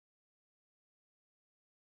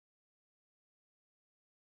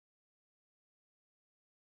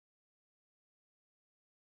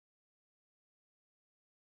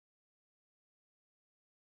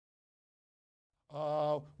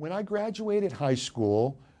When I graduated high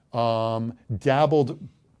school, dabbled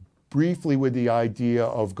briefly with the idea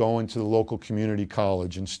of going to the local community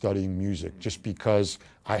college and studying music, just because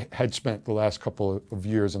I had spent the last couple of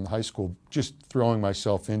years in high school just throwing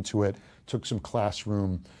myself into it. Took some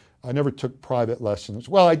classroom. I never took private lessons.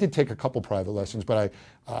 Well, I did take a couple private lessons, but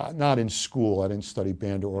not in school. I didn't study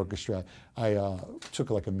band or orchestra. I took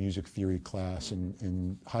like a music theory class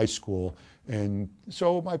in high school. And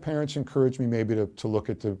so my parents encouraged me maybe to look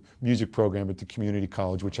at the music program at the community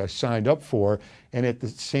college, which I signed up for. And at the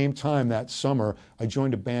same time that summer, I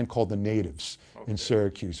joined a band called the Natives in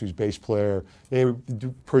Syracuse, whose bass player, they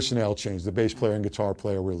do personnel change. The bass player and guitar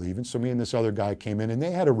player were leaving. So me and this other guy came in, and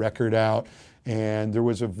they had a record out. And there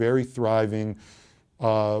was a very thriving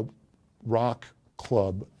rock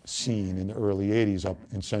club scene in the early 80s up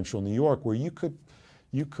in central New York, where you could,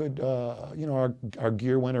 you know, our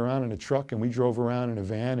gear went around in a truck, and we drove around in a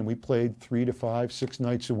van, and we played 3 to 5, 6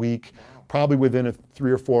 nights a week, probably within a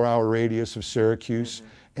 3 or 4 hour radius of Syracuse.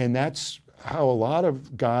 And that's how a lot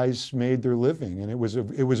of guys made their living. And it was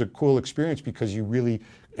a cool experience, because you really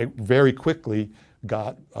very quickly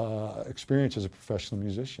got experience as a professional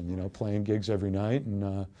musician, you know, playing gigs every night.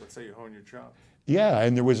 And let's say you hone your chops. Yeah,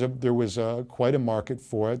 and there was quite a market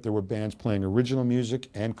for it. There were bands playing original music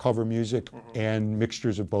and cover music and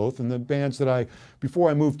mixtures of both. And the bands that before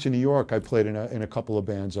I moved to New York, I played in a couple of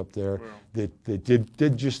bands up there that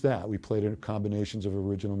did just that. We played in combinations of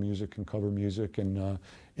original music and cover music, and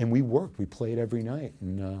we worked. We played every night,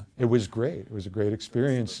 and it was great. It was a great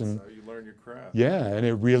experience. That's how you learn your craft. Yeah, and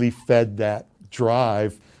it really fed that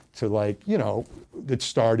drive to, like, you know, that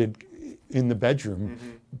started in the bedroom,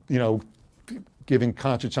 you know, giving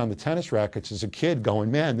concerts on the tennis rackets as a kid, going,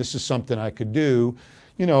 man, this is something I could do,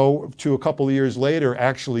 you know, to a couple of years later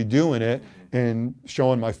actually doing it and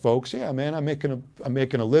showing my folks, yeah, man, I'm making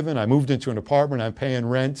a living. I moved into an apartment, I'm paying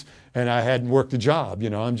rent, and I hadn't worked a job, you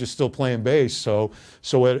know, I'm just still playing bass. So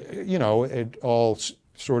it, you know, it all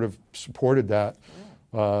sort of supported that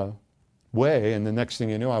way. And the next thing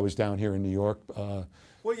you know, I was down here in New York. Well,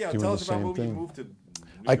 yeah, tell us about when you moved to New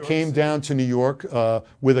I York came City. down to New York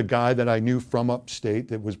with a guy that I knew from upstate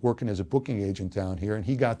that was working as a booking agent down here, and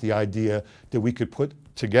he got the idea that we could put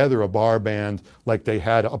together a bar band like they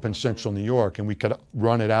had up in central New York, and we could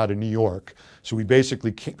run it out of New York. So we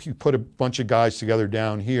basically put a bunch of guys together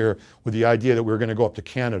down here with the idea that we were going to go up to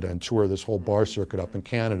Canada and tour this whole bar circuit up in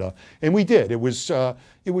Canada, and we did. It was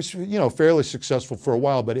you know, fairly successful for a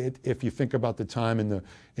while, but if you think about the time in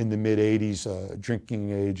the mid '80s,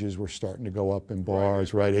 drinking ages were starting to go up in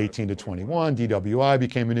bars, right? 18 to 21, DWI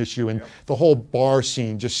became an issue, and the whole bar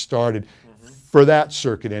scene just started, for that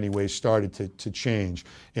circuit anyway, started to change.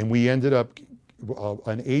 And we ended up,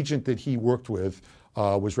 an agent that he worked with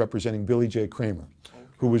was representing Billy J. Kramer,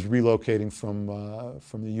 who was relocating from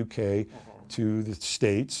the UK to the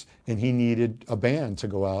States, and he needed a band to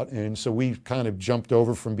go out. And so we kind of jumped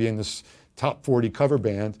over from being this top 40 cover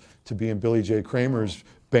band to being Billy J. Kramer's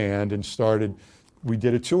band, and we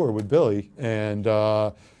did a tour with Billy, and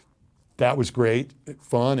that was great,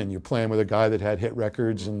 fun, and you're playing with a guy that had hit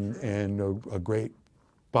records and a great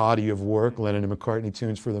body of work, Lennon and McCartney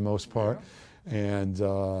tunes for the most part. And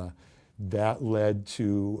that led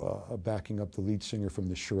to backing up the lead singer from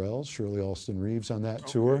the Shirelles, Shirley Alston Reeves, on that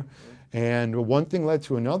tour. And one thing led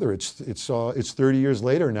to another. It's 30 years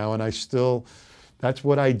later now, and that's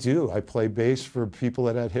what I do. I play bass for people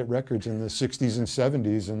that had hit records in the 60s and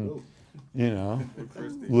 70s, and you know,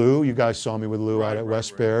 Lou, you guys saw me with Lou out at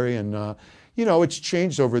Westbury, and you know, it's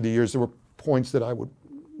changed over the years. There were points that I would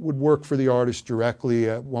work for the artist directly.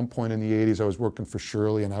 At one point in the 80s, I was working for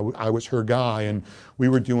Shirley, and I was her guy, and we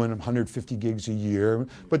were doing 150 gigs a year.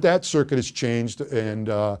 But that circuit has changed, and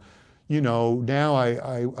you know, now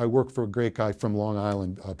I work for a great guy from Long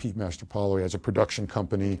Island, Pete Mastropolo. He has a production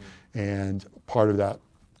company, and part of that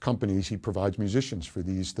company is he provides musicians for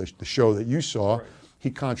the show that you saw. Right. He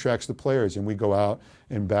contracts the players, and we go out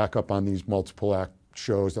and back up on these multiple act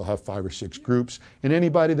shows. They'll have 5 or 6 groups, and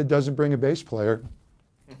anybody that doesn't bring a bass player,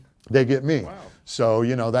 they get me. Wow. So,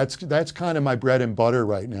 you know, that's kind of my bread and butter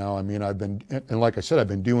right now. I mean, and like I said, I've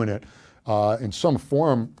been doing it in some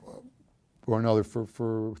form or another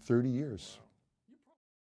for 30 years.